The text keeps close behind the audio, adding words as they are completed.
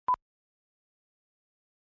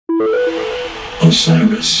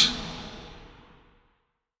Osiris.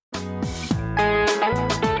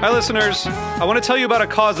 Hi, listeners. I want to tell you about a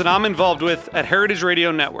cause that I'm involved with at Heritage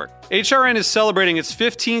Radio Network. HRN is celebrating its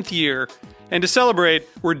 15th year, and to celebrate,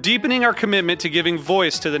 we're deepening our commitment to giving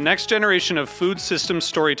voice to the next generation of food systems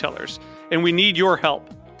storytellers, and we need your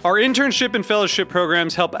help. Our internship and fellowship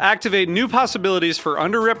programs help activate new possibilities for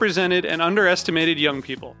underrepresented and underestimated young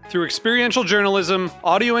people through experiential journalism,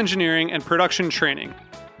 audio engineering, and production training.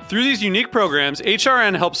 Through these unique programs,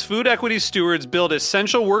 HRN helps food equity stewards build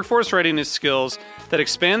essential workforce readiness skills that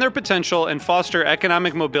expand their potential and foster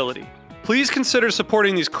economic mobility. Please consider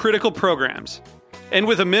supporting these critical programs. And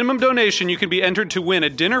with a minimum donation, you can be entered to win a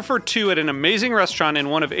dinner for two at an amazing restaurant in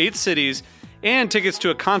one of 8 cities and tickets to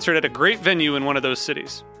a concert at a great venue in one of those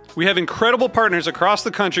cities. We have incredible partners across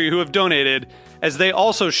the country who have donated, as they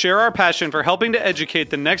also share our passion for helping to educate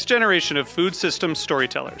the next generation of food systems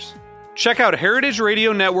storytellers. Check out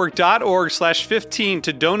heritageradionetwork.org/15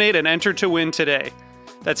 to donate and enter to win today.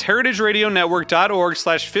 That's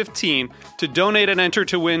heritageradionetwork.org/15 to donate and enter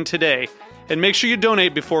to win today. And make sure you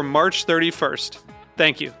donate before March 31st.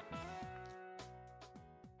 Thank you.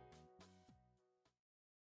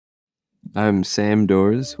 I'm Sam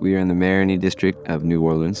Doors. We are in the Marigny district of New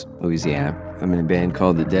Orleans, Louisiana. I'm in a band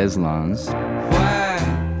called the Deslondes. Why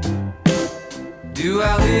do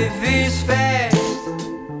I live this fast?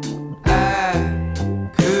 I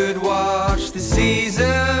could watch the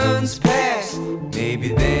seasons pass. Maybe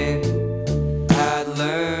then I'd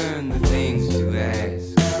learn the things to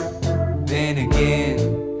ask. Then again,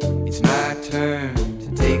 it's my turn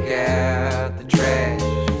to take out the trash.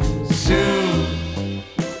 Soon.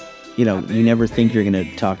 You know, you never think you're going to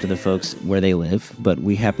talk to the folks where they live, but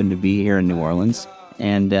we happen to be here in New Orleans.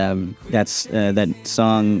 And that's that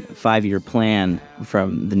song, 5-Year Plan,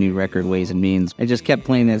 from the new record, Ways and Means. I just kept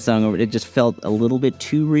playing that song over. It just felt a little bit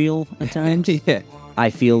too real at times. Yeah. I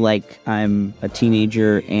feel like I'm a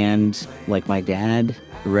teenager and like my dad.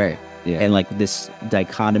 Right. Yeah. And like this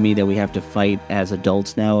dichotomy that we have to fight as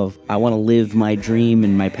adults now of I want to live my dream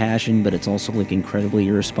and my passion, but it's also like incredibly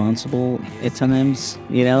irresponsible at times,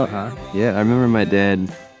 you know? Yeah, I remember my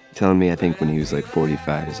dad telling me, I think when he was like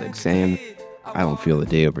 45, he's like, Sam, I don't feel a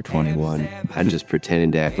day over 21. I'm just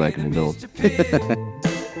pretending to act like an adult.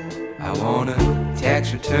 I want a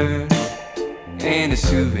tax return and a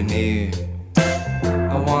souvenir.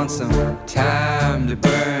 I want some time to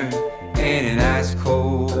burn and an ice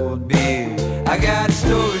cold beer. I got a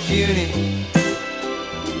storage unit,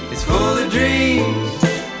 it's full of dreams.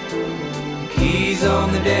 Keys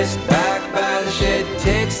on the desk, back by the shed,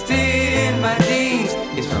 text in my jeans.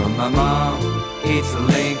 It's from my mom, it's a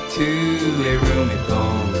link to a room at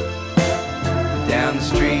home. Down the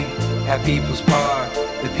street at People's Park,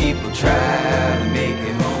 the people try to make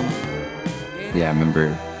it home. Yeah, I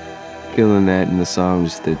remember feeling that in the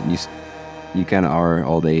songs that you kind of are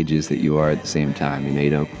all the ages that you are at the same time. You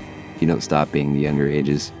know, you don't stop being the younger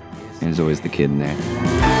ages. And there's always the kid in there.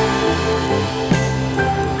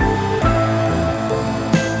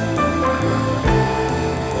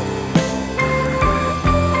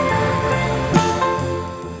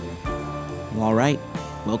 All right,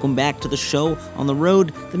 welcome back to the show On the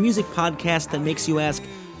Road, the music podcast that makes you ask,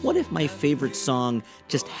 what if my favorite song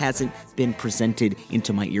just hasn't been presented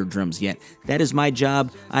into my eardrums yet? That is my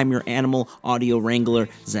job. I'm your animal audio wrangler,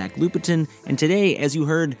 Zach Lupiton, and today, as you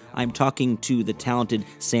heard, I'm talking to the talented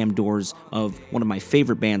Sam Doors of one of my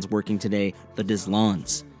favorite bands working today, the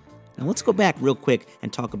Deslondes. Now let's go back real quick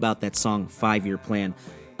and talk about that song, 5-Year Plan.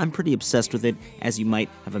 I'm pretty obsessed with it, as you might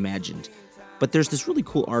have imagined. But there's this really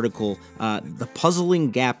cool article, The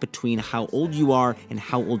Puzzling Gap Between How Old You Are and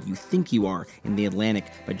How Old You Think You Are, in The Atlantic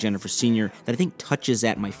by Jennifer Senior, that I think touches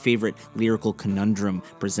at my favorite lyrical conundrum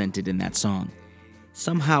presented in that song.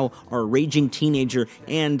 Somehow, our raging teenager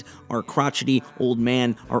and our crotchety old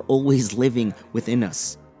man are always living within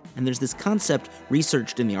us. And there's this concept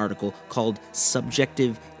researched in the article called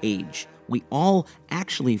subjective age. We all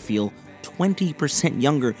actually feel 20%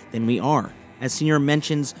 younger than we are. As Senior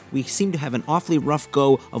mentions, we seem to have an awfully rough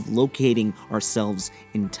go of locating ourselves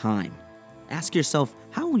in time. Ask yourself,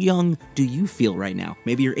 how young do you feel right now?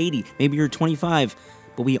 Maybe you're 80, maybe you're 25,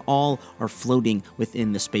 but we all are floating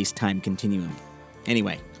within the space-time continuum.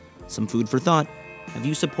 Anyway, some food for thought. Have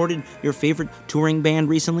you supported your favorite touring band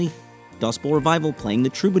recently? Dust Bowl Revival playing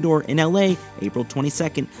the Troubadour in LA, April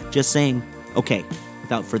 22nd. Just saying. Okay,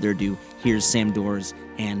 without further ado, here's Sam Doors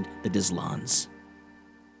and the Deslondes.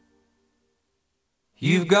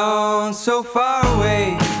 You've gone so far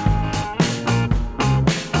away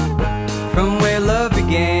from where love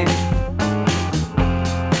began,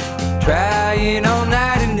 trying all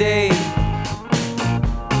night and day,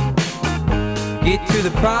 to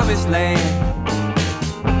the promised land.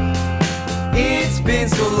 It's been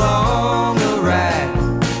so long a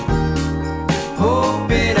ride,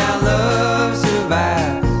 hoping our love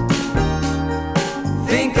survives.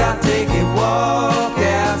 Think I'll take a walk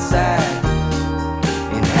outside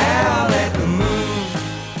and howl at the moon.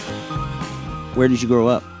 Where did you grow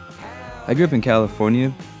up? I grew up in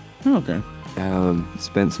California. Oh, okay.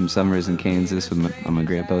 Spent some summers in Kansas on my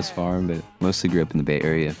grandpa's farm, but mostly grew up in the Bay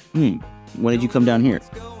Area. When did you come down here?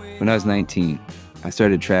 When I was 19, I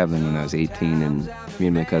started traveling when I was 18, and me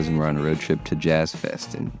and my cousin were on a road trip to Jazz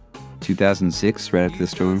Fest in 2006, right after the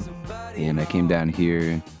storm. And I came down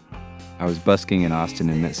here. I was busking in Austin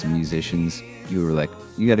and met some musicians who were like,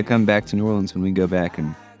 you got to come back to New Orleans when we go back.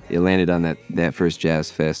 And it landed on that first Jazz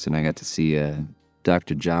Fest, and I got to see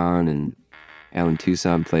Dr. John and Alan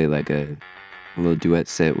Toussaint play like a little duet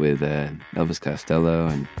set with Elvis Costello,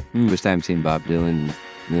 and first time seeing Bob Dylan.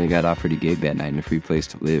 And then I got offered a gig that night and a free place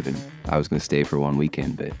to live, and I was going to stay for one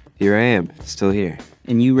weekend, but here I am, still here.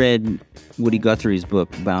 And you read Woody Guthrie's book,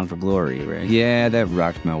 Bound for Glory, right? Yeah, that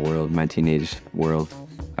rocked my world, my teenage world.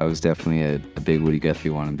 I was definitely a big Woody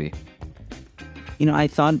Guthrie wannabe. You know, I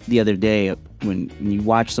thought the other day when you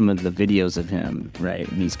watch some of the videos of him, right,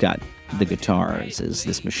 and he's got the guitar, it says,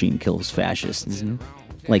 "This machine kills fascists."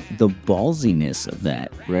 Like, the ballsiness of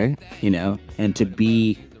that. Right? You know? And to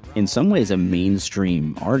be, in some ways, a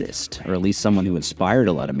mainstream artist, or at least someone who inspired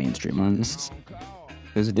a lot of mainstream artists.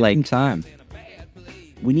 It was a different time.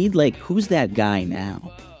 We need, like, who's that guy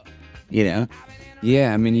now? You know?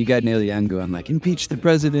 Yeah, I mean, you got Neil Young going, like, impeach the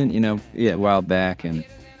president, a while back, and...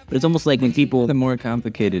 But it's almost like when people... It's more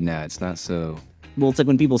complicated now. It's not so... Well, it's like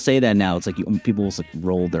when people say that now, it's like people will like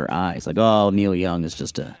roll their eyes. Like, oh, Neil Young is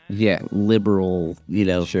just a liberal,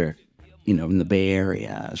 Sure. In the Bay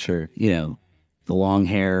Area. Sure. The long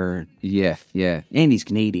hair. Yeah. And he's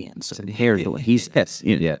Canadian, so hair's the way he's... Yes.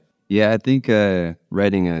 Yeah, I think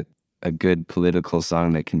writing a good political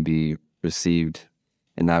song that can be received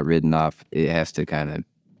and not written off, it has to kind of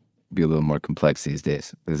be a little more complex these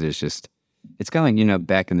days. Because it's kind of like,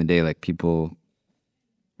 back in the day, like people...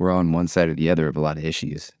 we're on one side or the other of a lot of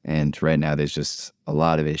issues. And right now there's just a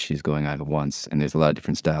lot of issues going on at once. And there's a lot of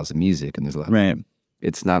different styles of music. And there's a lot right.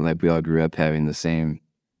 It's not like we all grew up having the same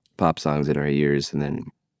pop songs in our ears. And then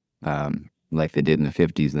like they did in the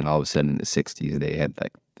 50s. And then all of a sudden in the 60s, they had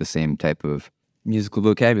like the same type of musical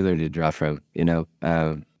vocabulary to draw from,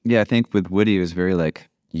 I think with Woody, it was very like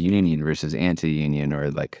union versus anti-union, or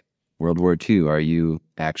like World War II. Are you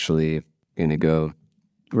actually going to go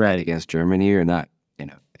right against Germany or not?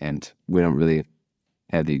 And we don't really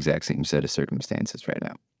have the exact same set of circumstances right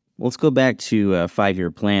now. Well, let's go back to a 5-year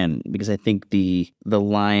plan, because I think the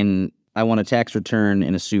line, I want a tax return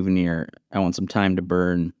and a souvenir, I want some time to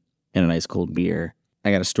burn and an ice cold beer. I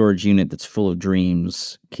got a storage unit that's full of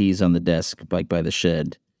dreams, keys on the desk, bike by the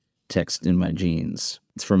shed, text in my jeans.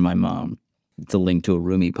 It's from my mom. It's a link to a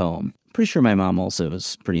Rumi poem. Pretty sure my mom also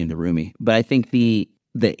is pretty into Rumi. But I think the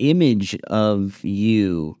image of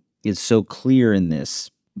you is so clear in this.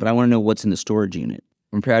 But I want to know what's in the storage unit.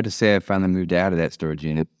 I'm proud to say I finally moved out of that storage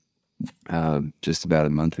unit just about a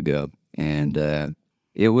month ago. And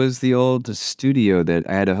it was the old studio that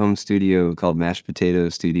I had a home studio called Mashed Potato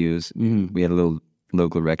Studios. Mm-hmm. We had a little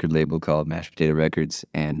local record label called Mashed Potato Records.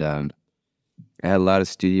 And I had a lot of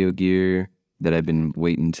studio gear that I've been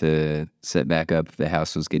waiting to set back up. The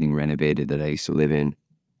house was getting renovated that I used to live in.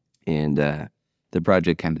 And the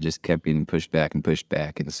project kind of just kept getting pushed back.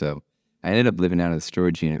 And so I ended up living out of the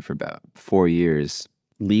storage unit for about 4 years.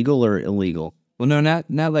 Legal or illegal? Well, no,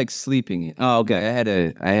 not like sleeping in. Oh,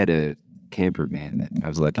 okay. I had a camper van that I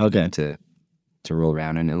was lucky to roll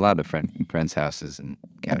around in, a lot of friends' houses and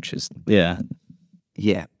couches. Yeah.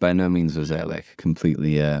 Yeah, by no means was I like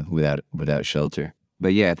completely without shelter.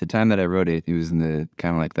 But yeah, at the time that I wrote it, it was in the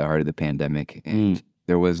kind of like the heart of the pandemic, and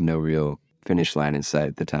there was no real finish line in sight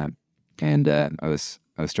at the time. And I was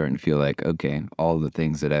starting to feel like, okay, all the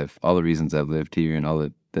reasons I've lived here and all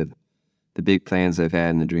the big plans I've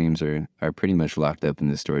had and the dreams are pretty much locked up in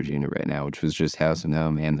the storage unit right now, which was just house and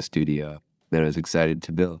home and the studio that I was excited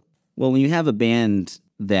to build. Well, when you have a band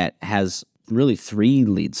that has really 3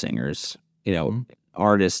 lead singers,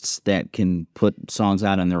 artists that can put songs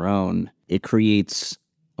out on their own, it creates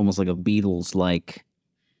almost like a Beatles-like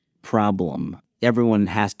problem. Everyone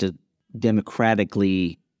has to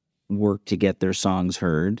democratically work to get their songs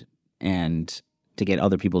heard and to get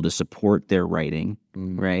other people to support their writing,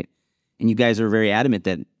 right? And you guys are very adamant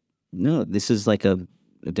that, no, this is like a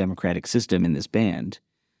democratic system in this band.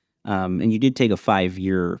 And you did take a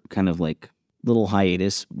 5-year kind of like little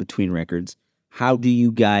hiatus between records. How do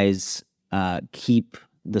you guys keep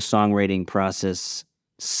the songwriting process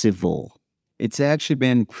civil? It's actually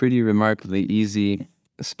been pretty remarkably easy,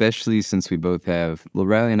 especially since we both have, well,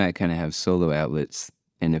 Riley and I kind of have solo outlets.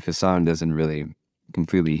 And if a song doesn't really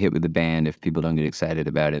completely hit with the band, if people don't get excited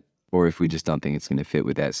about it, or if we just don't think it's going to fit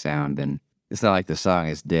with that sound, then it's not like the song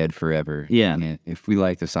is dead forever. Yeah. And if we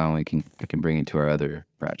like the song, we can bring it to our other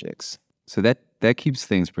projects. So that keeps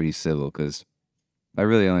things pretty civil, because I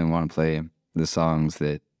really only want to play the songs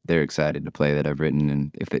that they're excited to play that I've written.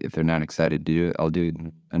 And if they're not excited to do it, I'll do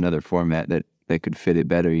another format that could fit it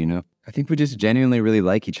better, you know? I think we just genuinely really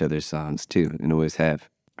like each other's songs, too, and always have.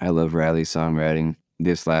 I love Riley's songwriting.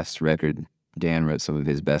 This last record, Dan wrote some of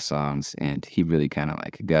his best songs, and he really kind of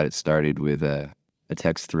like got it started with a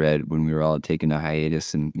text thread when we were all taking a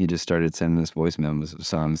hiatus, and he just started sending us voice memos of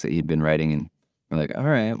songs that he'd been writing, and we're like, all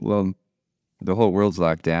right, well, the whole world's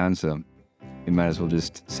locked down, so we might as well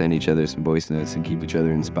just send each other some voice notes and keep each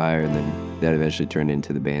other inspired, and then that eventually turned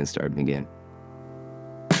into the band starting again.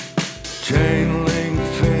 Chain link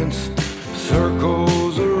fence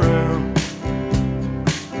circles around,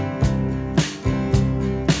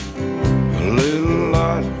 a little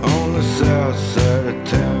lot on the south side of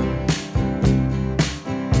town.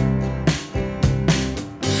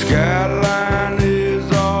 Skyline is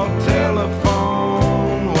all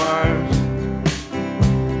telephone wires,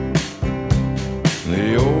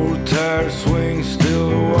 the old tire swing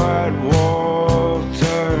still a white wall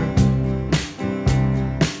tire.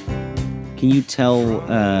 Can you tell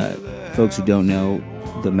folks who don't know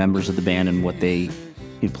the members of the band and what they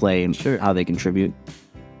play and how they contribute?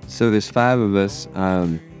 So there's 5 of us.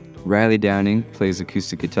 Riley Downing plays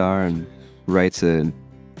acoustic guitar and writes a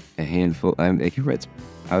handful. He writes,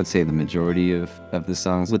 I would say, the majority of the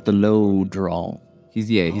songs. With the low drawl.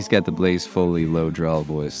 He's got the Blaze Foley low drawl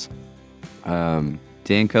voice.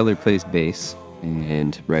 Dan Cutler plays bass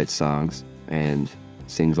and writes songs and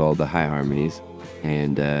sings all the high harmonies.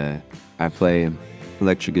 And I play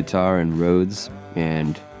electric guitar and Rhodes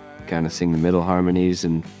and kind of sing the middle harmonies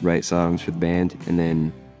and write songs for the band. And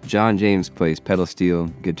then John James plays pedal steel,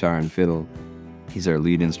 guitar, and fiddle. He's our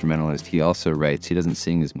lead instrumentalist. He also writes. He doesn't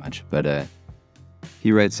sing as much, but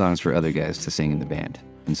he writes songs for other guys to sing in the band.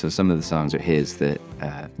 And so some of the songs are his that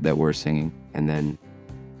we're singing. And then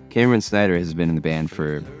Cameron Snyder has been in the band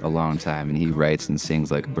for a long time, and he writes and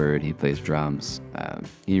sings like a bird. He plays drums.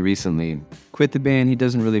 He recently quit the band. He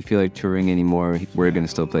doesn't really feel like touring anymore. We're going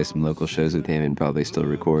to still play some local shows with him and probably still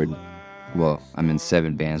record. Well, I'm in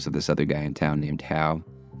 7 bands with this other guy in town named Hal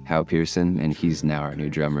Pearson, and he's now our new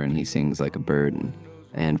drummer, and he sings like a bird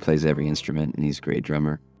and plays every instrument, and he's a great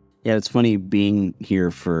drummer. Yeah, it's funny being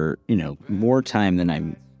here for, more time than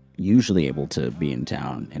I'm usually able to be in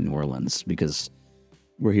town in New Orleans, because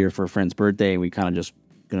we're here for a friend's birthday, and we kind of just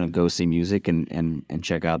gonna go see music and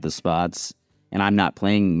check out the spots. And I'm not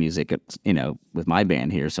playing music, with my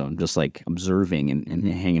band here, so I'm just like observing and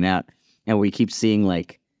hanging out. And we keep seeing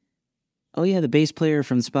like, oh yeah, the bass player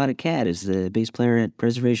from Spotted Cat is the bass player at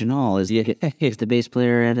Preservation Hall. Is the bass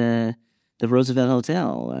player at the Roosevelt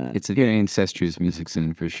Hotel. It's a very incestuous music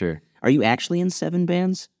scene for sure. Are you actually in 7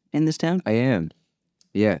 bands in this town? I am.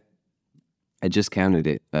 Yeah, I just counted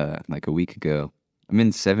it like a week ago. I'm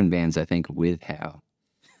in 7 bands, I think, with Hal.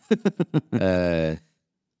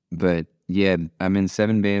 But yeah, I'm in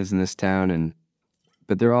 7 bands in this town,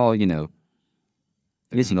 but they're all, I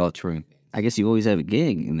guess all touring. I guess you always have a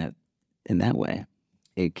gig in that way.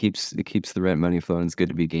 It keeps the rent money flowing. It's good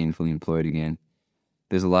to be gainfully employed again.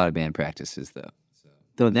 There's a lot of band practices though.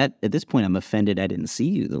 Though that at this point, I'm offended I didn't see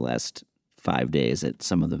you the last 5 days at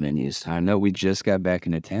some of the venues. I know, we just got back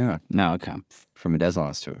into town. No, okay. From a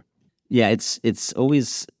Deslondes tour. Yeah, it's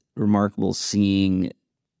always remarkable seeing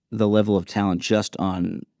the level of talent just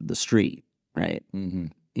on the street, right?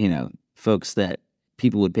 Mm-hmm. Folks that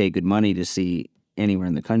people would pay good money to see anywhere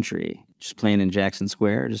in the country, just playing in Jackson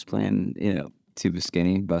Square, just playing, Tuba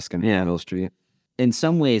Skinny, busking Middle Street. In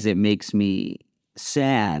some ways, it makes me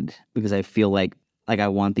sad because I feel like I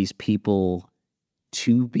want these people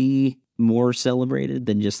to be more celebrated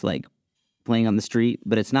than just like playing on the street.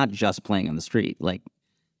 But it's not just playing on the street. Like,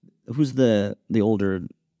 who's the older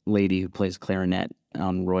lady who plays clarinet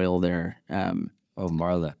on Royal there?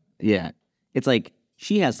 Marla. Yeah. It's like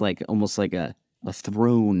she has like almost like a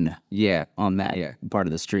throne on that part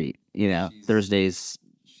of the street. Thursdays,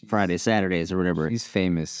 Fridays, Saturdays or whatever. She's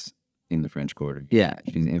famous in the French Quarter. Yeah.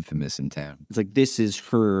 She's infamous in town. It's like this is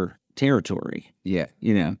her territory. Yeah.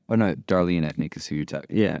 Oh no, Darlene Ethnic is who you're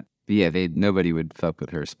talking. Yeah. But yeah, nobody would fuck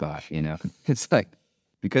with her spot, It's like,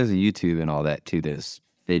 because of YouTube and all that too, there's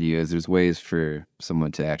videos, there's ways for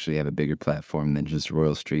someone to actually have a bigger platform than just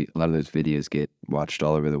Royal Street. A lot of those videos get watched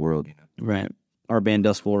all over the world, Right. our band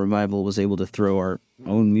Dust Bowl Revival was able to throw our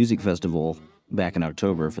own music festival back in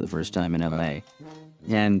October for the first time in LA.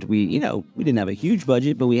 And we didn't have a huge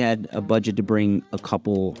budget, but we had a budget to bring a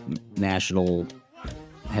couple national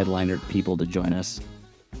headliner people to join us.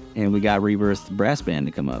 And we got Rebirth Brass Band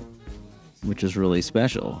to come up, which was really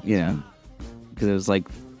special, because it was like,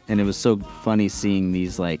 and it was so funny seeing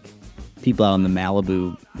these like people out in the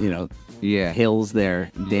Malibu, hills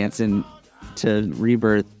there dancing to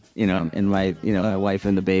Rebirth, and my wife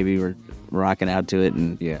and the baby were rocking out to it,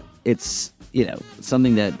 and it's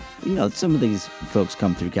something that some of these folks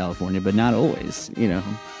come through California, but not always,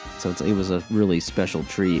 so it was a really special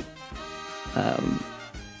treat.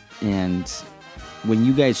 And when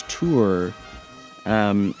you guys tour,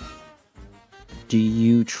 do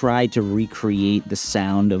you try to recreate the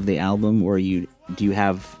sound of the album, or do you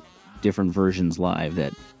have different versions live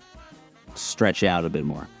that stretch out a bit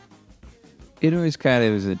more? It always kind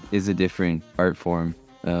of is a different art form.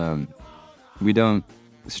 We don't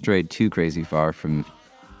stray too crazy far from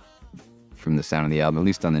the sound of the album, at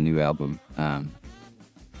least on the new album.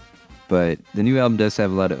 But the new album does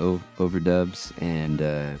have a lot of overdubs, and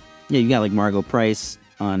you got like Margot Price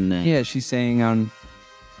on. She actually sang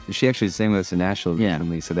with us in Nashville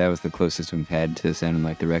recently, so that was the closest we've had to sounding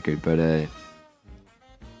like the record. But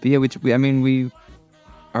yeah,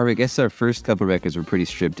 I guess our first couple records were pretty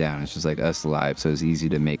stripped down. It's just like us live, so it's easy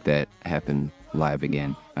to make that happen live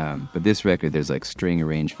again. But this record, there's like string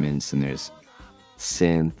arrangements, and there's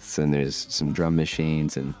synths, and there's some drum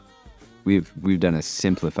machines, and we've done a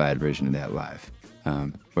simplified version of that live,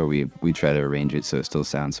 where we try to arrange it so it still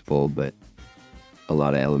sounds full, but a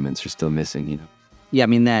lot of elements are still missing, Yeah, I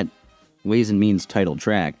mean, that Ways and Means title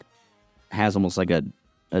track has almost like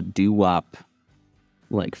a doo-wop,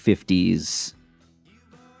 like 50s,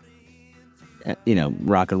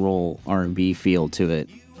 rock and roll R&B feel to it.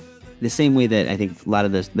 The same way that I think a lot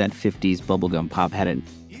of that 50s bubblegum pop had an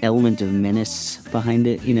element of menace behind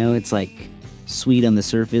it, it's like sweet on the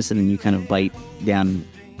surface, and then you kind of bite down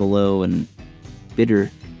below, and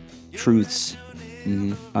bitter truths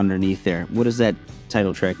underneath there. What does that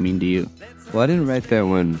title track mean to you? Well, I didn't write that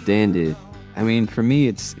one. Dan did. I mean, for me,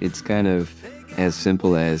 it's kind of as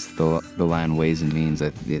simple as the line "Ways and Means."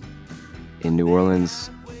 In New Orleans,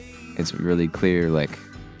 it's really clear, like,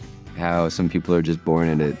 how some people are just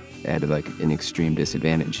born at like an extreme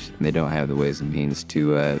disadvantage, and they don't have the ways and means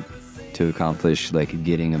to accomplish like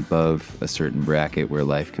getting above a certain bracket where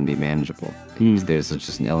life can be manageable. There's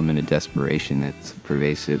just an element of desperation that's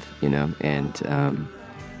pervasive, and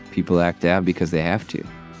people act out because they have to,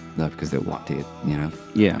 not because they want to,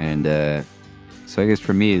 Yeah. And so I guess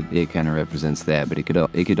for me, it kind of represents that, but it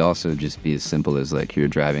could also just be as simple as like you're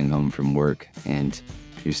driving home from work and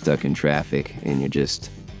you're stuck in traffic and you're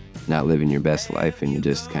just not living your best life, and you're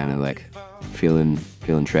just kind of like feeling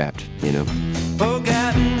trapped,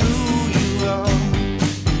 Forgotten who you are.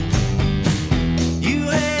 You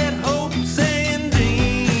had hopes and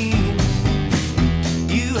dreams.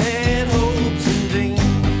 You had hopes and dreams.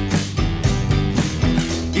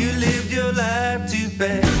 You lived your life too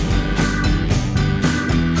fast.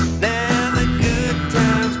 Now the good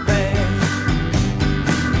times pass.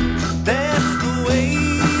 That's the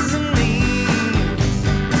ways and means.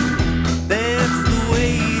 That's the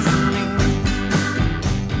ways and means.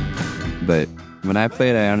 But when I play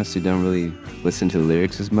it, I honestly don't really listen to the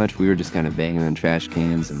lyrics as much. We were just kind of banging on trash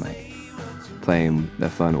cans and like playing a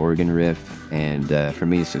fun organ riff. And for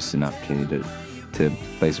me, it's just an opportunity to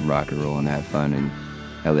play some rock and roll and have fun. And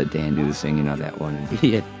I let Dan do the singing on that one.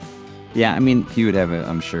 And Yeah, I mean, he would have,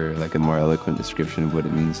 I'm sure, like a more eloquent description of what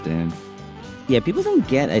it means to him. yeah, people don't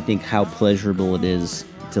get, I think, how pleasurable it is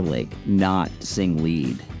to like not sing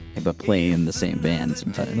lead, but play in the same band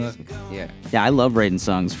sometimes. Yeah. Yeah, I love writing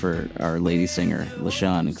songs for our lady singer,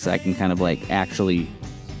 LaShawn, because I can kind of like actually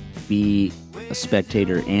be a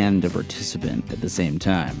spectator and a participant at the same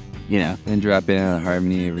time, And drop in on a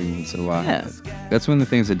harmony every once in a while. Yeah. That's one of the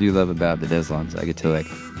things I do love about the Deslondes. I get to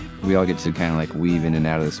we all get to kind of like weave in and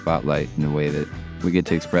out of the spotlight in a way that we get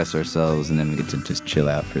to express ourselves, and then we get to just chill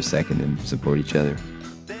out for a second and support each other.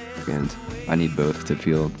 And I need both to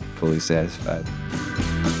feel fully satisfied.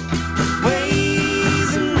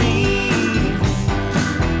 Ways and means.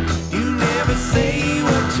 You never say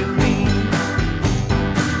what you mean.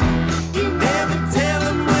 You never tell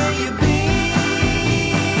them where you've been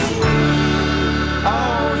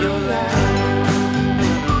all your life.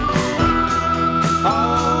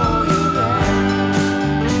 All your life.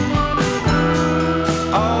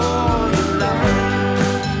 All your life.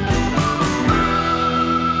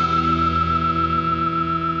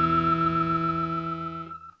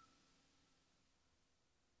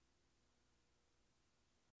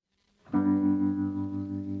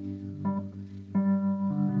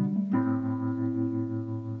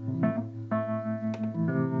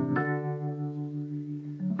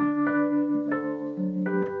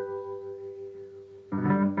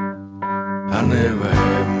 I never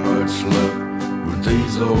had much luck with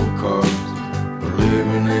these old cars, but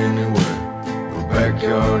living anywhere, with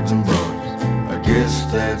backyards and bars. I guess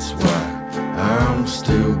that's why I'm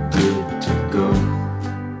still good to go.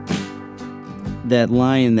 That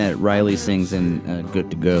line that Riley sings in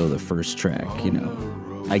Good to Go, the first track,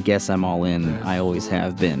 I guess I'm all in, I always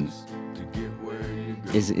have been,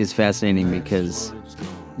 is fascinating because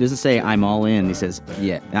he doesn't say I'm all in, he says,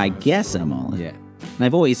 yeah, I guess I'm all in. Yeah. And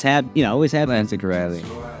I've always had, Atlantic Riley.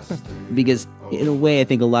 because in a way I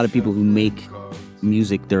think a lot of people who make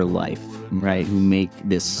music their life, right, who make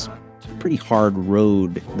this pretty hard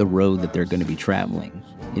road, the road that they're going to be traveling,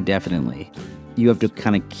 indefinitely, you have to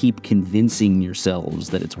kind of keep convincing yourselves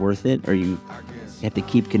that it's worth it, or you have to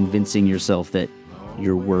keep convincing yourself that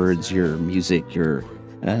your words, your music, your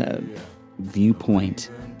viewpoint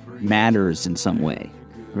matters in some way,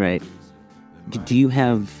 right? Do you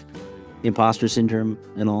have imposter syndrome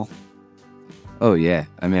at all? Oh, yeah.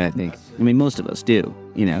 I mean, Most of us do,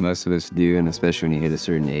 most of us do, and especially when you hit a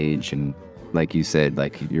certain age, and like you said,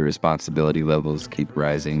 like your responsibility levels keep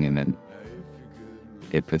rising, and then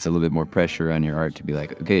it puts a little bit more pressure on your art to be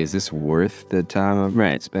like, okay, is this worth the time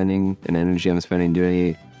I'm spending and energy I'm spending doing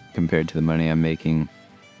it compared to the money I'm making?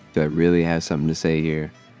 Do I really have something to say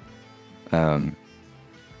here?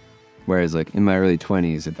 Whereas like in my early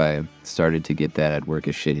 20s, if I started to get that, I'd work a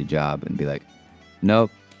shitty job and be like, nope,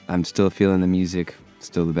 I'm still feeling the music,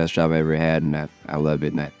 still the best job I ever had, and I love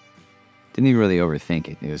it, and I didn't even really overthink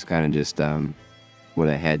it. It was kind of just what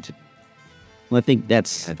I had to. Well, I think had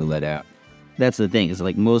to let out. That's the thing, is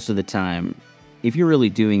like most of the time, if you're really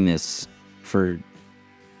doing this for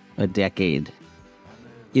a decade,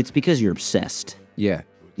 it's because you're obsessed. Yeah.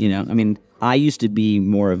 I used to be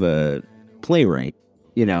more of a playwright.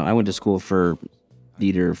 I went to school for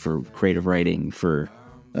theater, for creative writing, for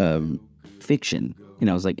fiction.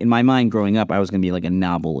 I was like, in my mind growing up, I was going to be like a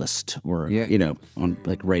novelist or, on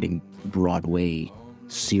like writing Broadway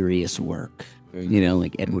serious work,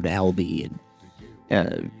 like Edward Albee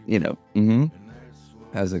and,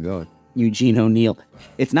 How's it going? Eugene O'Neill.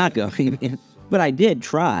 It's not going, but I did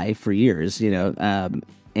try for years,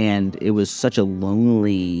 and it was such a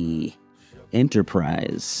lonely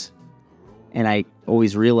enterprise. And I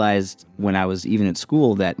always realized when I was even at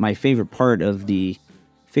school that my favorite part of the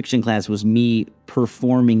fiction class was me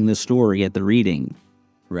performing the story at the reading.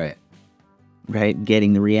 Right.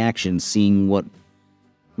 Getting the reaction, seeing what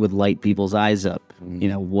would light people's eyes up,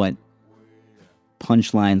 what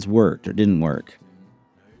punchlines worked or didn't work.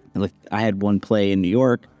 And like, I had one play in New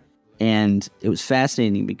York, and it was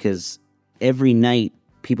fascinating because every night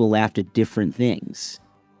people laughed at different things.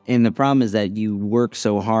 And the problem is that you work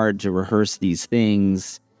so hard to rehearse these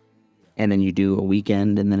things, and then you do a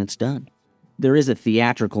weekend, and then it's done. There is a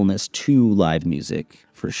theatricalness to live music,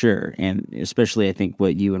 for sure. And especially I think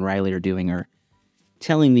what you and Riley are doing are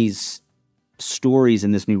telling these stories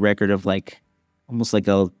in this new record of like, almost like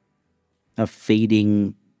a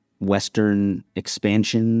fading Western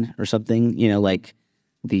expansion or something, like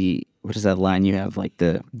what is that line you have, like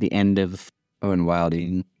the end of... Oh, in Wild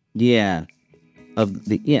Eden. Yeah.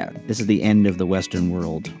 This is the end of the Western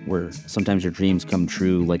world, where sometimes your dreams come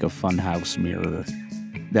true like a funhouse mirror.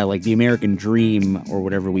 That like the American dream, or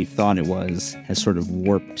whatever we thought it was, has sort of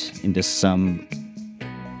warped into some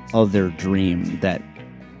other dream that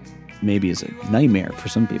maybe is a nightmare for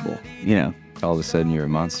some people, All of a sudden you're a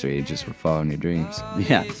monster, you just were following your dreams.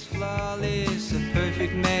 Yeah. Flawless, a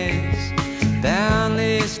perfect mess.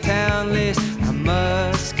 Boundless, townless, I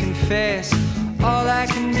must confess. All I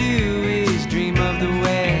can do is dream of the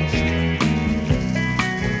West.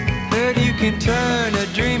 Heard you can turn a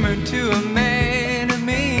dreamer to a man of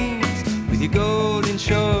means, with your golden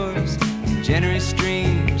shores and generous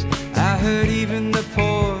streams. I heard even the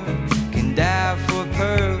poor can die for a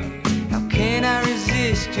pearl. How can I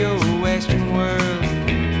resist your Western world?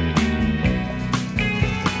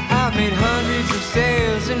 I've made hundreds of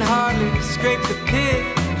sails and hardly scraped the pit,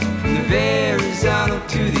 from the Verrazano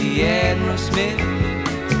to the Admiral Smith.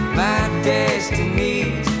 My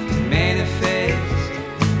destiny's to manifest.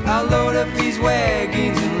 I'll load up these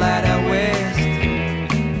wagons and light out west.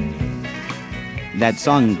 That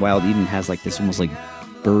song, Wild Eden, has like this almost like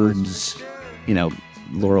birds,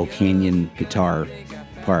 Laurel Canyon guitar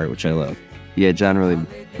part, which I love. Yeah, John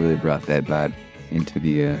really brought that vibe into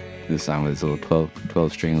the song with his little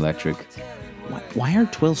 12-string electric. Why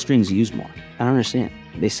aren't 12 strings used more? I don't understand.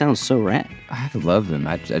 They sound so rad. I love them.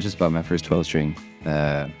 I just bought my first 12-string.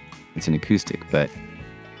 It's an acoustic, but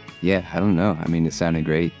yeah, I don't know. I mean, it sounded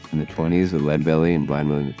great in the 20s with Lead Belly and Blind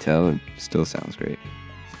Willie Mattel, and still sounds great.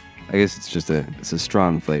 I guess it's a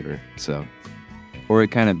strong flavor, so or it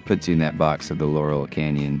kind of puts you in that box of the Laurel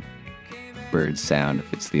Canyon bird sound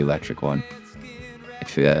if it's the electric one.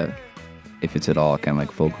 If it's at all kind of like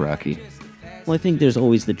folk rocky. Well, I think there's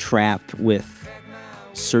always the trap with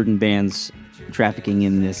certain bands trafficking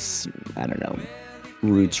in this, I don't know,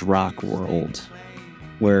 roots rock world,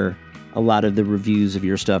 where a lot of the reviews of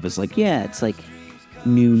your stuff is like, yeah, it's like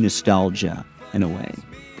new nostalgia in a way,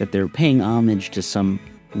 that they're paying homage to some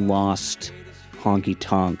lost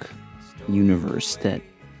honky-tonk universe that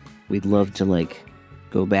we'd love to like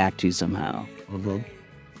go back to somehow.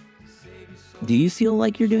 Do you feel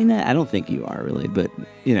like you're doing that? I don't think you are really, but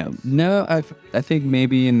you know. No, I think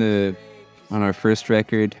maybe on our first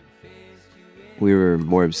record, we were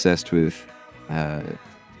more obsessed with, I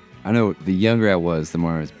know the younger I was, the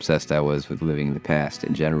more obsessed I was with living in the past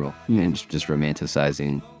in general, and just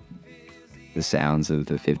romanticizing the sounds of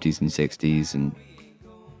the 50s and 60s, and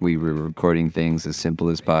we were recording things as simple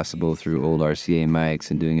as possible through old RCA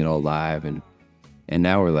mics and doing it all live, and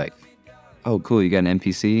now we're like, oh, cool, you got an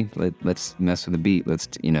MPC? Let's mess with the beat.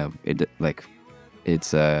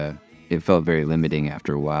 It felt very limiting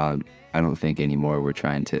after a while. I don't think anymore we're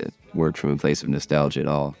trying to work from a place of nostalgia at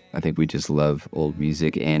all. I think we just love old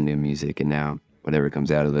music and new music, and now whatever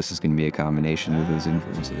comes out of this is going to be a combination of those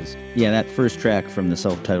influences. Yeah, that first track from the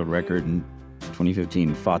self-titled record in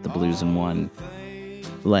 2015, Fought the Blues and Won,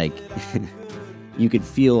 like, you could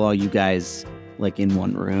feel all you guys, like, in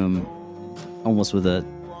one room, almost with a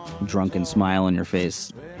drunken smile on your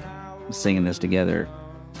face, singing this together.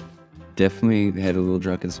 Definitely had a little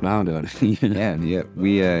drunken smile to it. yeah.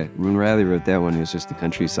 We when Riley wrote that one, it was just a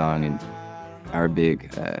country song, and our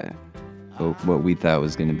big what we thought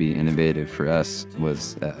was going to be innovative for us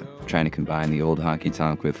was trying to combine the old honky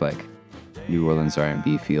tonk with like New Orleans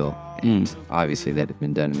R&B feel, and obviously that had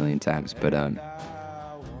been done a million times. But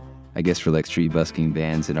I guess for like street busking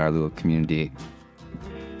bands in our little community,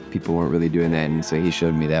 people weren't really doing that, and so he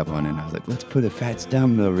showed me that one, and I was like, let's put a Fats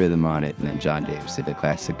Domino rhythm on it. And then John Davis did a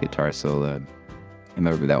classic guitar solo. I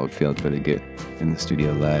remember that would feel pretty good in the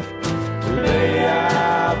studio live. Today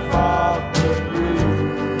I fought the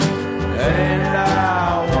blues and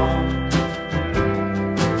I won.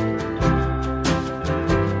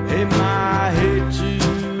 It might hit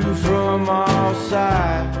you from all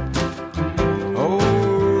sides, oh,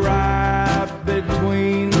 right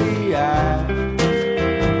between the eyes.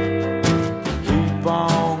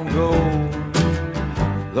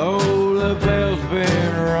 Though the bell's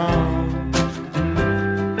been rung,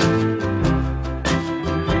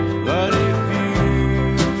 but if you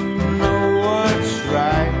know what's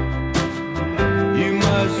right, you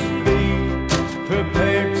must be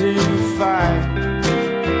prepared to fight.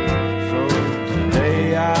 So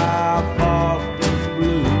today I fought the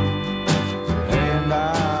blues and I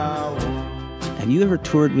won. Have you ever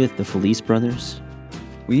toured with the Felice Brothers?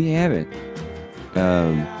 We haven't.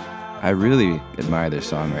 I really admire their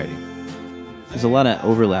songwriting. There's a lot of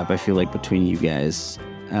overlap, I feel like, between you guys.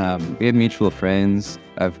 We have mutual friends.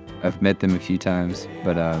 I've met them a few times,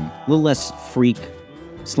 but A little less freak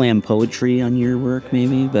slam poetry on your work,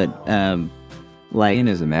 maybe, but like... Ian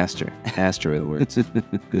is a master of the words.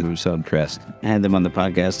 We're so impressed. I had them on the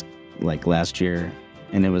podcast like last year,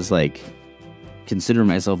 and it was like, consider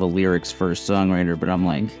myself a lyrics first songwriter, but I'm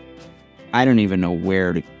like, I don't even know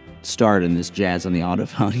where to start in this Jazz on the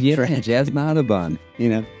Autobahn. Yeah, right, Jazz on the Autobahn. You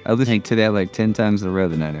know? I listened to that like 10 times in a row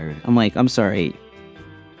the night I heard it. I'm like, I'm sorry,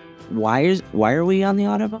 why are we on the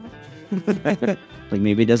Autobahn? Like,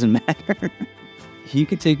 maybe it doesn't matter. He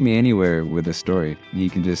could take me anywhere with a story. He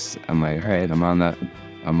can just, I'm like, all right, I'm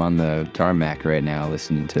on the tarmac right now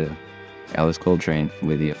listening to Alice Coltrane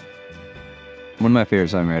with you. One of my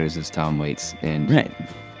favorite songwriters is Tom Waits, and Right.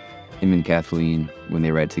 him and Kathleen, when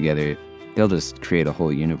they write together, they'll just create a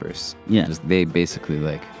whole universe. Yeah. They basically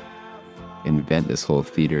like invent this whole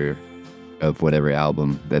theater of whatever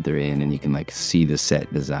album that they're in, and you can like see the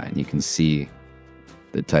set design. You can see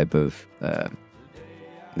the type of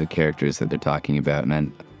the characters that they're talking about,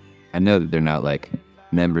 and I know that they're not like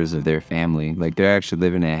members of their family. Like, they're actually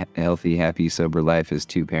living a healthy, happy, sober life as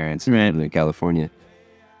two parents in California.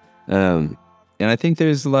 And I think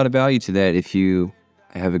there's a lot of value to that if you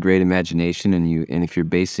have a great imagination and if you're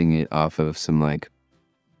basing it off of some like,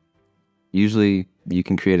 usually you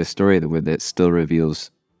can create a story that still reveals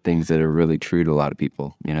things that are really true to a lot of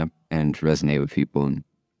people, you know, and resonate with people. And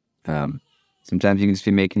sometimes you can just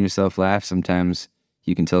be making yourself laugh. Sometimes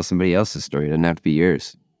you can tell somebody else's story. It doesn't have to be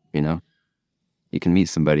yours, you know. You can meet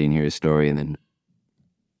somebody and hear a story, and then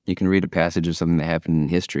you can read a passage of something that happened in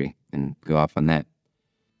history and go off on that.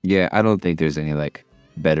 Yeah, I don't think there's any like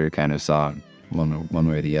better kind of song, one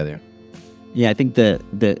way or the other. Yeah, I think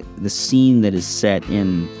the scene that is set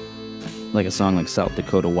in like a song like South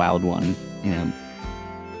Dakota Wild One,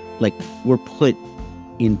 like we're put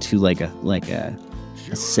into like a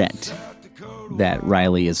set that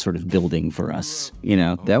Riley is sort of building for us,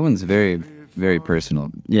 That one's very, very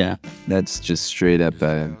personal. Yeah. That's just straight up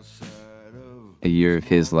a year of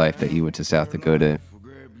his life that he went to South Dakota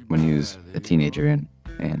when he was a teenager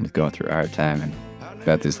and going through a hard time, and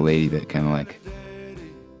about this lady that kind of like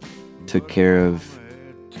took care of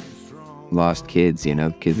lost kids,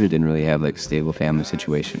 kids that didn't really have like a stable family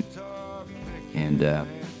situation. And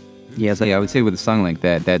yeah, I would say with a song like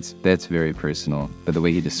that, that's very personal. But the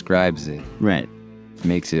way he describes it, right,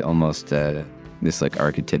 makes it almost this like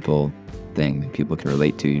archetypal thing that people can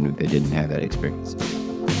relate to, if they didn't have that experience.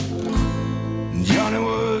 Johnny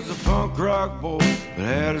was a punk rock boy that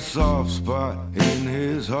had a soft spot in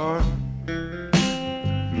his heart. He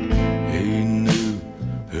knew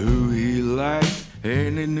who he liked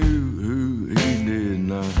and he knew who he did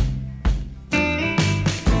not.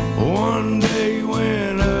 One day he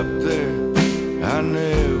went up there, I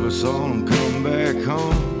never saw him come back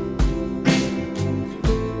home.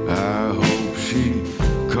 I hope she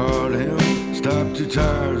caught him, stopped two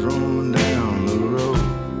tires rolling down the road.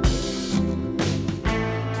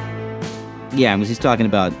 Yeah, because he's talking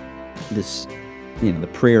about this, the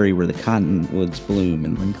prairie where the cottonwoods bloom,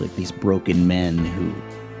 and like these broken men who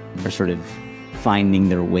are sort of finding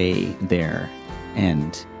their way there.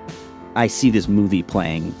 And I see this movie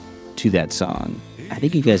playing to that song. I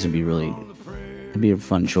think you guys it'd be a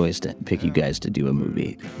fun choice to pick you guys to do a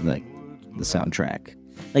movie, like the soundtrack.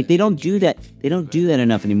 Like they don't do that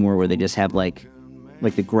enough anymore, where they just have like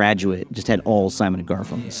The Graduate just had all Simon and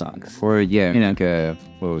Garfunkel songs. Or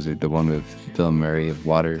what was it, the one with Bill Murray of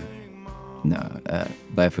Water? No,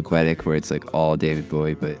 Life Aquatic, where it's like all David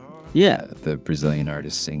Bowie, but yeah, the Brazilian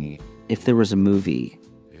artist singing. If there was a movie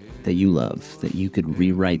that you love that you could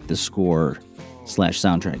rewrite the score /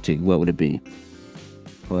 soundtrack to, what would it be?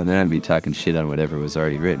 Well, then I'd be talking shit on whatever was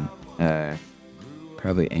already written.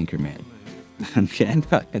 Probably Anchorman. Okay, I'm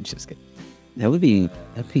just kidding. That'd be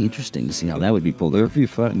interesting to see how that would be pulled. It would be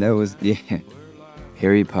fun. That was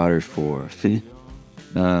Harry Potter 4.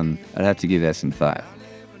 I'd have to give that some thought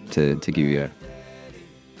to give you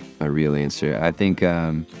a real answer. I think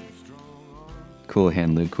Cool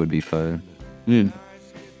Hand Luke would be fun.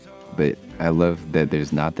 But I love that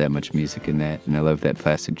there's not that much music in that, and I love that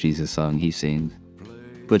Plastic Jesus song he sings.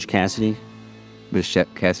 Butch Cassidy? Butch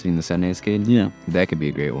Cassidy and the Sundance Kid? Yeah. That could be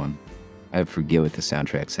a great one. I forget what the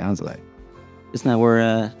soundtrack sounds like. Isn't that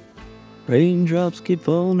where raindrops keep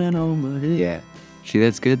falling on my head? Yeah. See,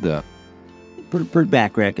 that's good, though. Burt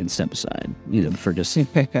Bacharach can step aside, for just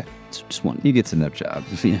one. He gets enough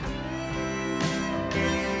jobs. Yeah.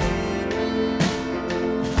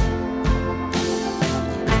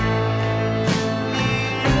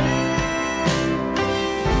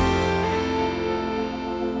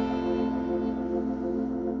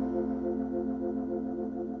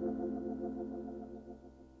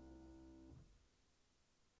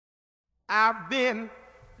 I've been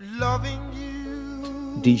loving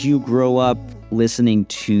you. Did you grow up listening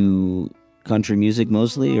to country music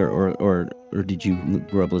mostly, or did you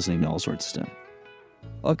grow up listening to all sorts of stuff?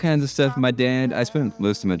 All kinds of stuff. I spent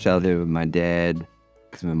most of my childhood with my dad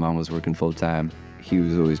because my mom was working full time. He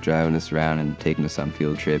was always driving us around and taking us on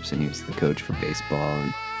field trips, and he was the coach for baseball.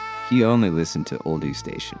 And he only listened to oldies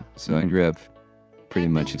station. So I grew up pretty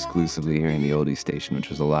much exclusively hearing the oldies station, which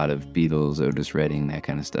was a lot of Beatles, Otis Redding, that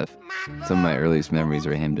kind of stuff. Some of my earliest memories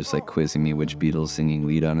are him just like quizzing me which Beatles singing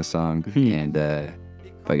lead on a song. And if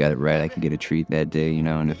I got it right, I could get a treat that day,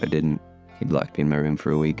 and if I didn't, he'd lock me in my room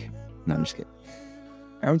for a week. No, I'm just kidding.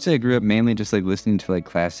 I would say I grew up mainly just like listening to like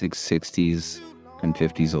classic 60s and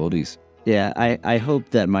 50s oldies. Yeah, I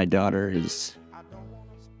hope that my daughter is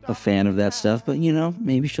a fan of that stuff, but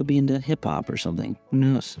maybe she'll be into hip-hop or something. Who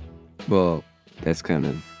knows? Well, that's kind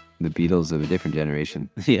of the Beatles of a different generation.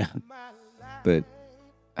 Yeah. But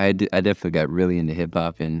I definitely got really into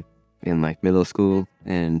hip-hop in like middle school,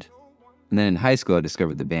 and then in high school I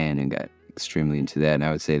discovered the band and got extremely into that, and I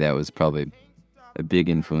would say that was probably a big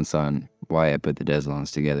influence on why I put the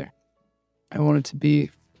Deslondes together. I wanted to be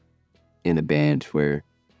in a band where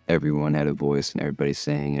everyone had a voice and everybody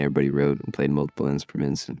sang and everybody wrote and played multiple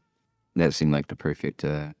instruments, and that seemed like the perfect...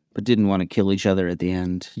 But didn't want to kill each other at the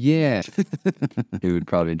end. Yeah. Who would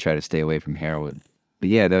probably try to stay away from heroin. But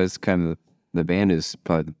yeah, that was kind of... The band is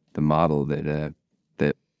probably the model that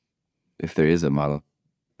if there is a model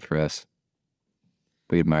for us,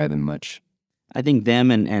 we admire them much. I think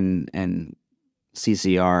them and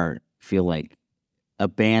CCR feel like a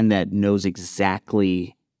band that knows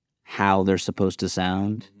exactly how they're supposed to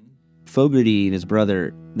sound. Fogarty and his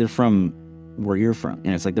brother, they're from where you're from,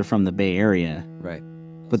 and it's like they're from the Bay Area, Right.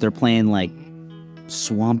 but they're playing like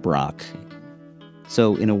swamp rock.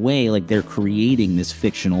 So in a way, like they're creating this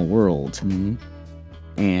fictional world. Mm-hmm.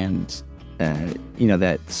 And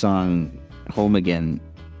that song "Home Again"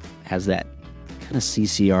 has that kind of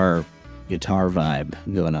CCR guitar vibe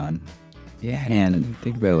going on. Yeah, and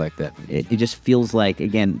think about it like that. It just feels like,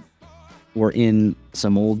 again, we're in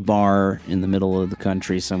some old bar in the middle of the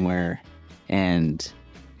country somewhere, and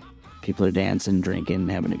people are dancing, drinking,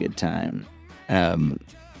 having a good time.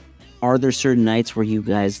 Are there certain nights where you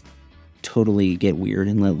guys totally get weird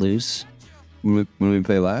and let loose? When we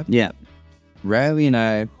play live? Yeah. Riley and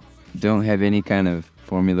I don't have any kind of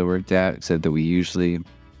formula worked out, except that we usually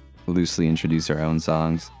loosely introduce our own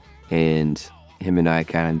songs. And him and I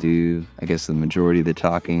kind of do, I guess, the majority of the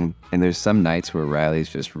talking. And there's some nights where Riley's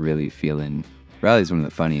just really feeling... Riley's one of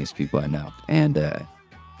the funniest people I know. And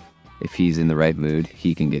if he's in the right mood,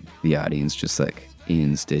 he can get the audience just like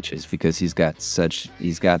in stitches, because he's got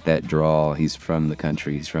that drawl. He's from the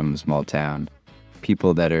country. He's from a small town.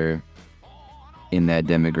 People that are in that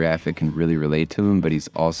demographic can really relate to him, but he's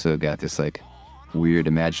also got this like weird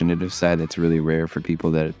imaginative side that's really rare for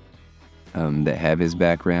people that have his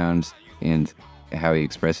background and how he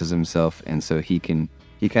expresses himself. And so he kind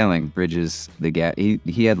of like bridges the gap.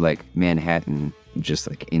 He had like Manhattan just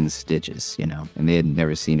like in stitches, and they had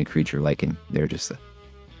never seen a creature like him. They're just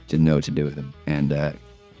didn't know what to do with him. And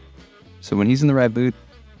so when he's in the right mood,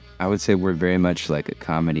 I would say we're very much like a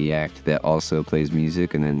comedy act that also plays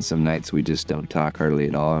music. And then some nights we just don't talk hardly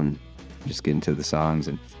at all and just get into the songs,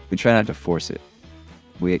 and we try not to force it.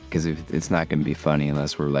 Because it's not going to be funny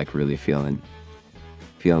unless we're like really feeling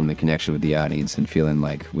the connection with the audience and feeling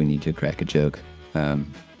like we need to crack a joke, and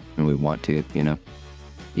we want to,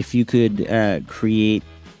 If you could create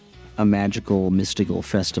a magical, mystical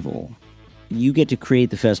festival, you get to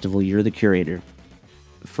create the festival. You're the curator.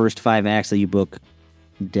 The first 5 acts that you book,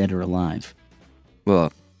 dead or alive?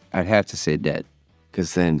 Well, I'd have to say dead,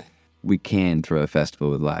 because then we can throw a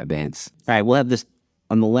festival with live bands. All right, we'll have this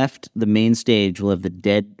on the left, the main stage. We'll have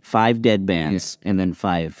the 5 dead bands, and then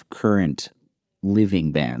 5 current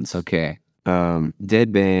living bands. Okay.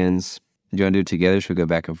 Dead bands. Do you want to do it together? Should we go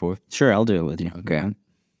back and forth? Sure, I'll do it with you. Okay.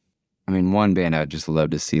 I mean, one band I'd just love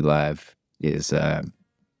to see live is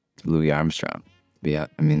Louis Armstrong. Yeah,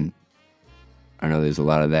 I mean, I know there's a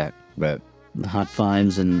lot of that, but the Hot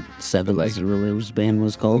Fives and Sevens, like, really his band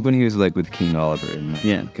was called. When he was like with King Oliver and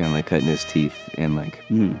kind of like cutting his teeth and like,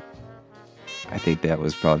 I think that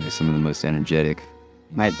was probably some of the most energetic.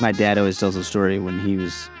 My dad always tells a story when he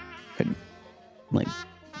was like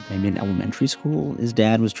maybe in elementary school. His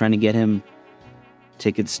dad was trying to get him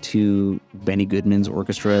tickets to Benny Goodman's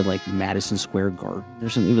orchestra, like Madison Square Garden or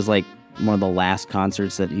something. It was like one of the last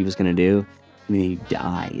concerts that he was going to do, and he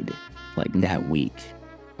died like that week.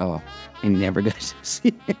 Oh. And he never got to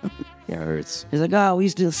see him. Yeah, it hurts. He's like, we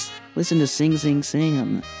used to listen to Sing, Sing, Sing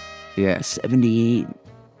on 78.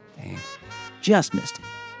 Dang. Just missed it.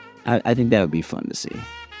 I think that would be fun to see.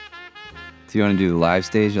 Do you want to do the live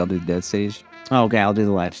stage? I'll do the dead stage. Oh, okay, I'll do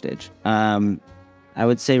the live stage. I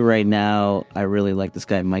would say right now, I really like this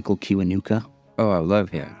guy, Michael Kiwanuka. Oh, I love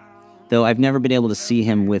him. Though I've never been able to see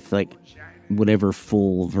him with like whatever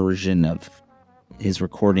full version of his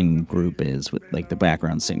recording group is with like the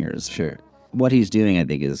background singers. Sure. What he's doing, I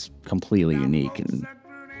think, is completely unique and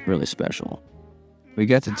really special. We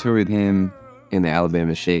got to tour with him in the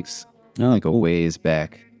Alabama Shakes a ways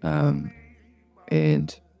back,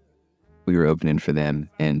 and we were opening for them,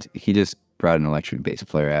 and he just brought an electric bass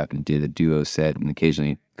player out and did a duo set and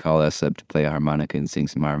occasionally call us up to play a harmonica and sing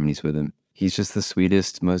some harmonies with him. He's just the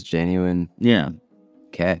sweetest, most genuine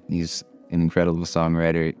cat. He's an incredible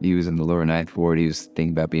songwriter. He was in the Lower Ninth Ward. He was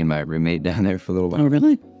thinking about being my roommate down there for a little while. Oh,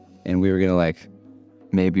 really? And we were going to like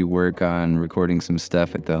maybe work on recording some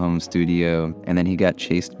stuff at the home studio. And then he got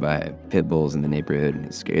chased by pit bulls in the neighborhood and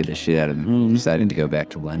it scared the shit out of him. He decided to go back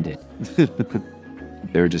to London.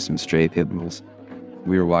 There were just some stray pit bulls.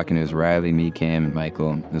 We were walking, it was Riley, me, Cam, and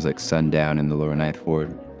Michael. It was like sundown in the Lower Ninth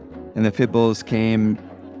Ward. And the pit bulls came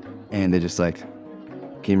and they just like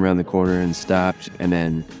came around the corner and stopped. And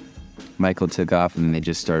then Michael took off and then they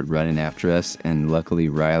just started running after us. And luckily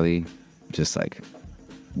Riley just like,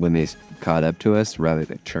 when they caught up to us, Riley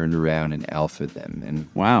like turned around and alphaed them. And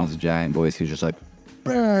wow, those giant boys who just like,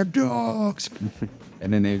 bad dogs.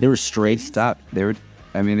 And then they were straight. Stopped. They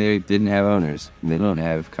didn't have owners. They didn't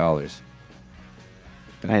have collars.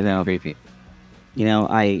 I know. Creepy. You know,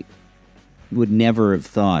 I would never have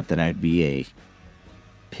thought that I'd be a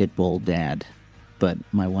pit bull dad, but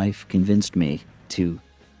my wife convinced me to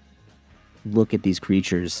look at these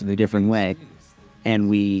creatures in a different way. And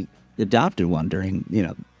we adopted one during,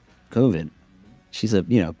 COVID. She's a,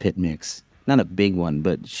 pit mix. Not a big one,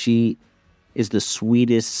 but she is the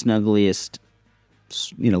sweetest, snuggliest,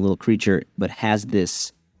 little creature, but has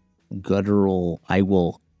this guttural, I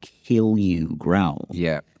will kill you growl.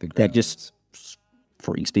 Yeah. That just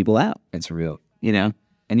freaks people out. It's real. And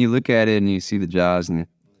you look at it and you see the jaws, and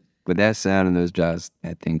with that sound and those jaws,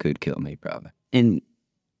 that thing could kill me probably. And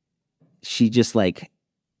she just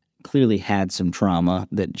clearly had some trauma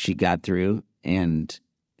that she got through, and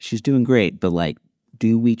she's doing great. But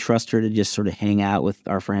do we trust her to just sort of hang out with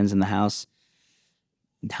our friends in the house?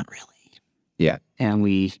 Not really. Yeah. And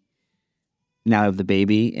we now have the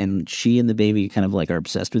baby, and she and the baby kind of are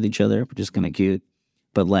obsessed with each other, which is kind of cute.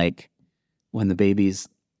 But when the baby's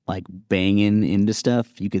banging into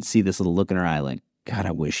stuff, you could see this little look in her eye God,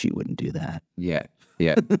 I wish you wouldn't do that. Yeah.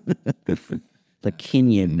 Yeah.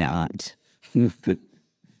 Can you not?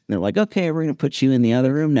 They're okay, we're going to put you in the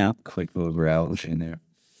other room now. Quick little growl in there.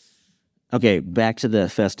 Okay, back to the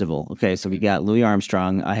festival. Okay, so we got Louis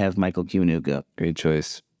Armstrong. I have Michael Kiwanuka. Great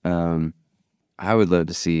choice. I would love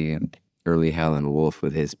to see early Howlin' Wolf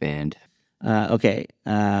with his band. Okay,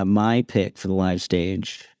 my pick for the live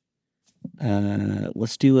stage,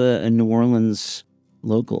 let's do a New Orleans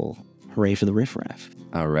local. Hooray for the Riff Raff.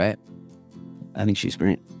 All right. I think she's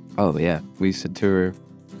great. Oh, yeah. We used to tour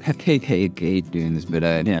at KKK doing this, but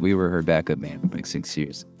we were her backup band for 6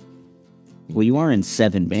 years. Well, you are in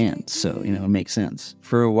 7 bands, so, it makes sense.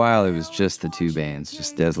 For a while, it was just the 2 bands,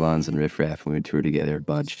 just Deslondes and Riff Raff, and we would tour together a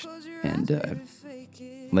bunch. And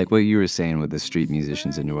like what you were saying with the street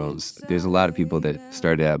musicians in New Orleans, there's a lot of people that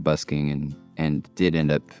started out busking and did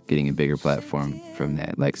end up getting a bigger platform from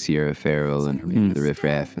that, like Sierra Farrell and the Riff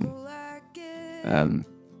Raff. And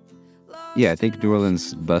I think New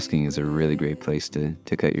Orleans busking is a really great place to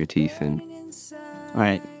cut your teeth in. All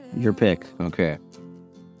right, your pick. Okay.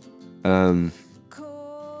 I'm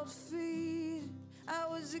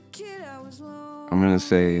gonna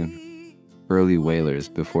say early Wailers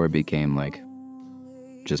before it became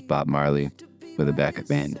just Bob Marley with a backup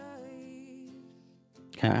band.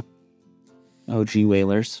 Okay. OG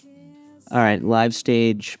Wailers. All right, live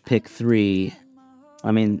stage pick 3.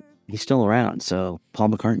 I mean, he's still around, so Paul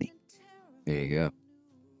McCartney. There you go.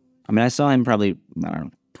 I mean, I saw him probably,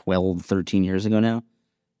 12, 13 years ago now.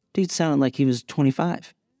 Dude sounded like he was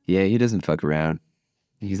 25. Yeah, he doesn't fuck around.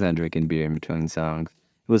 He's not drinking beer in between songs.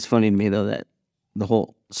 It was funny to me, though, that the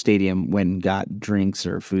whole stadium went and got drinks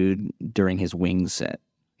or food during his Wings set.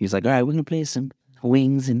 He was like, all right, we're going to play some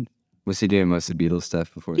Wings. And was he doing most of the Beatles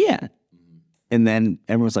stuff before? Yeah. And then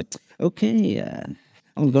everyone's like, okay, I'm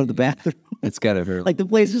going to go to the bathroom. It's got to hurt. The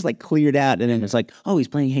place just cleared out. And then it's oh, he's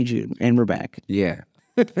playing Hey Jude. And we're back. Yeah.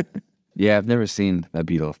 Yeah, I've never seen a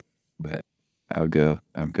Beatle, but I'll go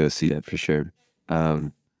see that for sure.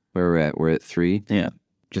 Where we're at 3. Yeah.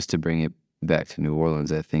 Just to bring it back to New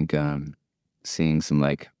Orleans, I think seeing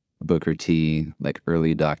some Booker T,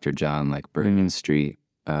 early Dr. John, Bourbon Street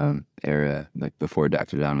era, before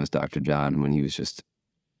Dr. John was Dr. John, when he was just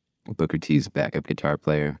Booker T's backup guitar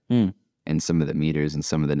player. And some of the Meters and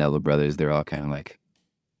some of the Neville Brothers, they're all kind of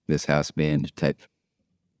this house band type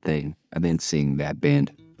thing. I've been seeing that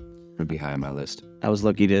band would be high on my list. I was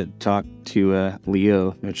lucky to talk to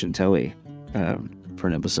Leo Nocentelli for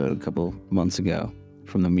an episode a couple months ago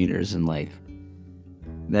from the Meters, and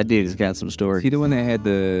that dude has got some stories. Is he the one that had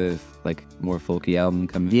the more folky album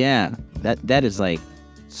coming? Yeah, that is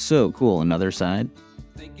so cool. Another Side.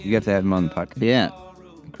 You have to have him on the podcast. Yeah,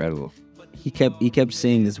 incredible. He kept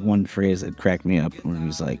saying this one phrase that cracked me up, where he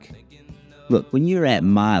was like, "Look, when you're at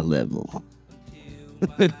my level,"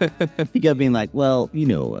 he kept being like, "Well,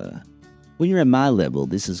 when you're at my level,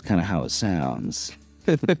 this is kind of how it sounds."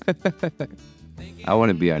 I want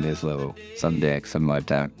to be on his level someday, some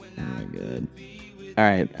lifetime. Oh my god. All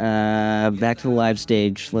right, back to the live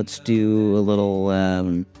stage. Let's do a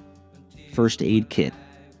little first aid kit.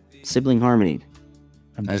 Sibling Harmony.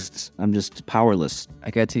 I'm just powerless.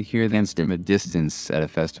 I got to hear them from a distance at a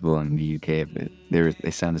festival in the UK, but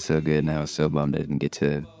they sounded so good, and I was so bummed I didn't get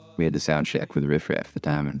to. We had to sound check with Riff Raff at the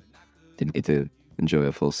time, and didn't get to enjoy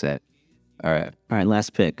a full set. All right,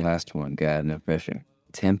 last pick. Last one. God, no pressure.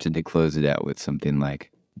 Tempted to close it out with something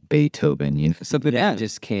like Beethoven, something I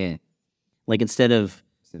just can't. Instead of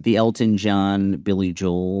the Elton John, Billy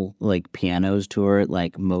Joel, pianos tour,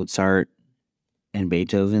 Mozart and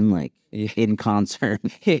Beethoven, in concert.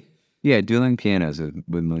 Yeah, dueling pianos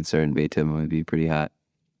with Mozart and Beethoven would be pretty hot.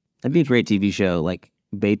 That'd be a great TV show.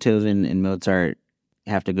 Beethoven and Mozart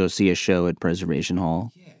have to go see a show at Preservation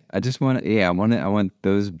Hall. I just want I want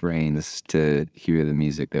those brains to hear the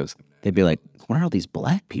music that was they'd be like, what are all these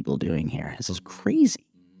black people doing here? This is crazy.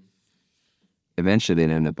 Eventually,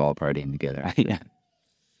 they'd end up all partying together. Yeah.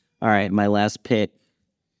 All right, my last pick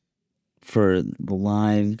for the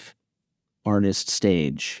live artist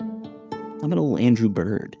stage. How about old Andrew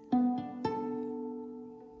Bird?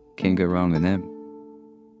 Can't go wrong with him.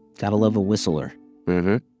 Gotta love a whistler.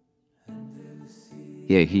 Mm-hmm.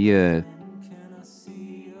 Yeah,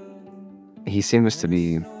 he seems to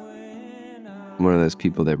be one of those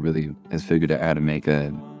people that really has figured out how to make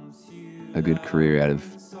a good career out of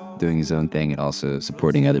doing his own thing and also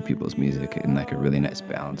supporting other people's music in like a really nice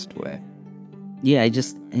balanced way. Yeah, he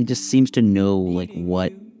just seems to know like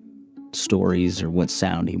what stories or what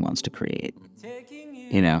sound he wants to create.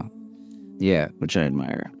 You know? Yeah. Which I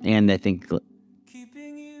admire. And I think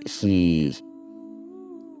he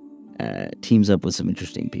teams up with some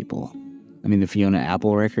interesting people. I mean, the Fiona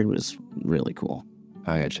Apple record was really cool.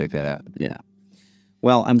 I gotta check that out. Yeah.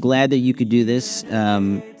 Well, I'm glad that you could do this.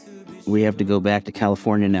 We have to go back to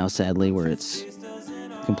California now, sadly, where it's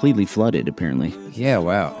completely flooded, apparently. Yeah,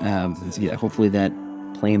 wow. Yeah, hopefully that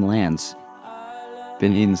plane lands.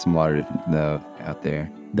 Been eating some water, though, out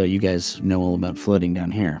there. Though you guys know all about flooding down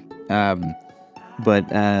here. But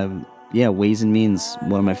yeah, Ways and Means,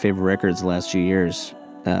 one of my favorite records the last few years.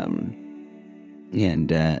 And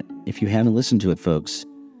if you haven't listened to it, folks,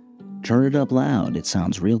 turn it up loud. It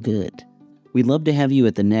sounds real good. We'd love to have you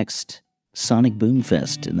at the next Sonic Boom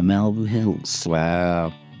Fest in the Malibu Hills.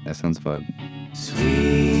 Wow, that sounds fun.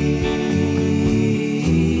 Sweet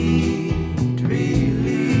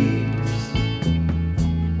release.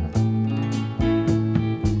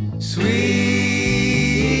 Sweet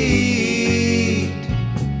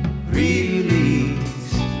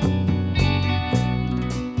release.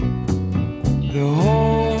 The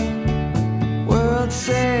whole world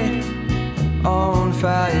set on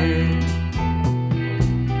fire.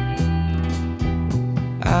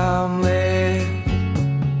 I'm left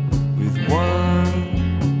with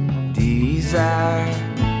one desire.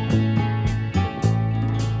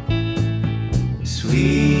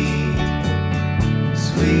 Sweet,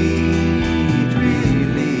 sweet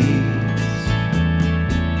release.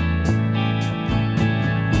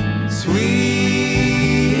 Sweet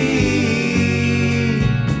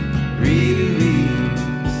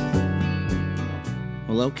release.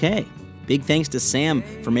 Well, okay. Big thanks to Sam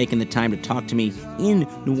for making the time to talk to me in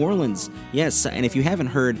New Orleans. Yes, and if you haven't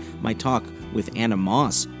heard my talk with Anna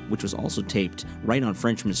Moss, which was also taped right on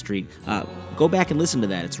Frenchman Street, go back and listen to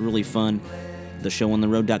that. It's really fun.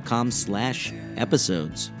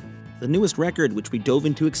 theshowontheroad.com/episodes. The newest record, which we dove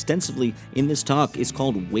into extensively in this talk, is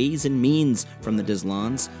called Ways and Means from the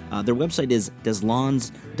Deslondes. Their website is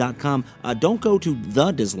Deslondes.com. Don't go to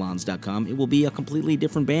thedeslondes.com. It will be a completely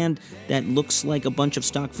different band that looks like a bunch of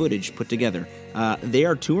stock footage put together. They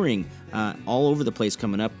are touring all over the place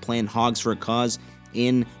coming up, playing Hogs for a Cause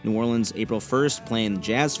in New Orleans April 1st, playing the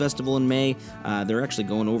Jazz Festival in May. They're actually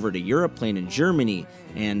going over to Europe, playing in Germany,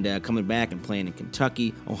 and coming back and playing in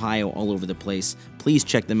Kentucky, Ohio, all over the place. Please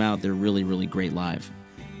check them out. They're really, really great live.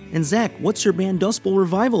 And Zach, what's your band Dust Bowl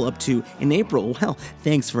Revival up to in April? Well,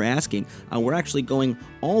 thanks for asking. We're actually going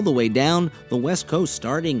all the way down the West Coast,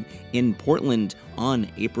 starting in Portland on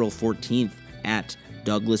April 14th at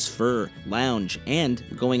Douglas Fir Lounge, and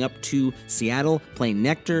going up to Seattle playing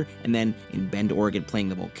Nectar, and then in Bend, Oregon playing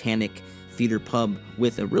the Volcanic Theater Pub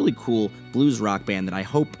with a really cool blues rock band that I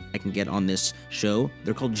hope I can get on this show.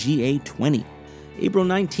 They're called GA20. April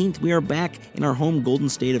 19th, we are back in our home Golden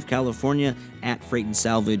State of California at Freight and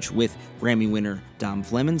Salvage with Grammy winner Dom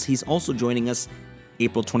Flemons. He's also joining us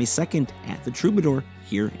April 22nd at the Troubadour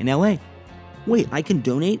here in LA. Wait, I can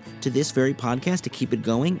donate to this very podcast to keep it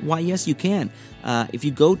going? Why, yes, you can. If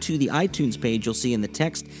you go to the iTunes page, you'll see in the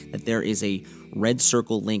text that there is a red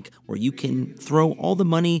circle link where you can throw all the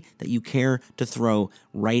money that you care to throw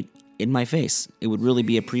right in my face. It would really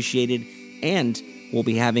be appreciated, and we'll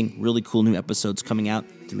be having really cool new episodes coming out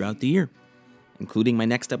throughout the year, including my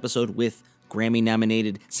next episode with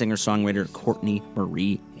Grammy-nominated singer-songwriter Courtney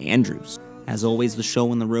Marie Andrews. As always, The Show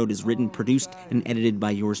on the Road is written, produced, and edited by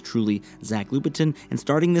yours truly, Zach Lupetin. And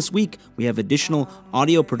starting this week, we have additional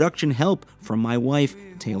audio production help from my wife,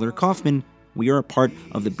 Taylor Kaufman. We are a part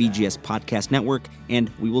of the BGS Podcast Network, and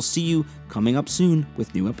we will see you coming up soon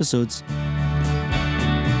with new episodes.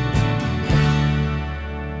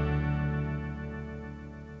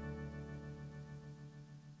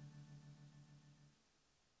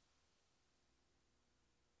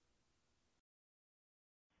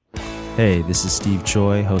 Hey, this is Steve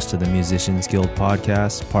Choi, host of the Musicians Guild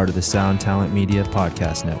podcast, part of the Sound Talent Media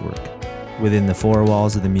Podcast Network. Within the four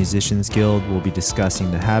walls of the Musicians Guild, we'll be discussing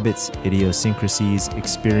the habits, idiosyncrasies,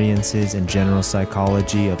 experiences, and general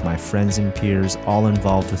psychology of my friends and peers, all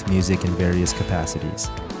involved with music in various capacities.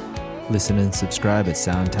 Listen and subscribe at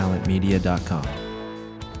soundtalentmedia.com.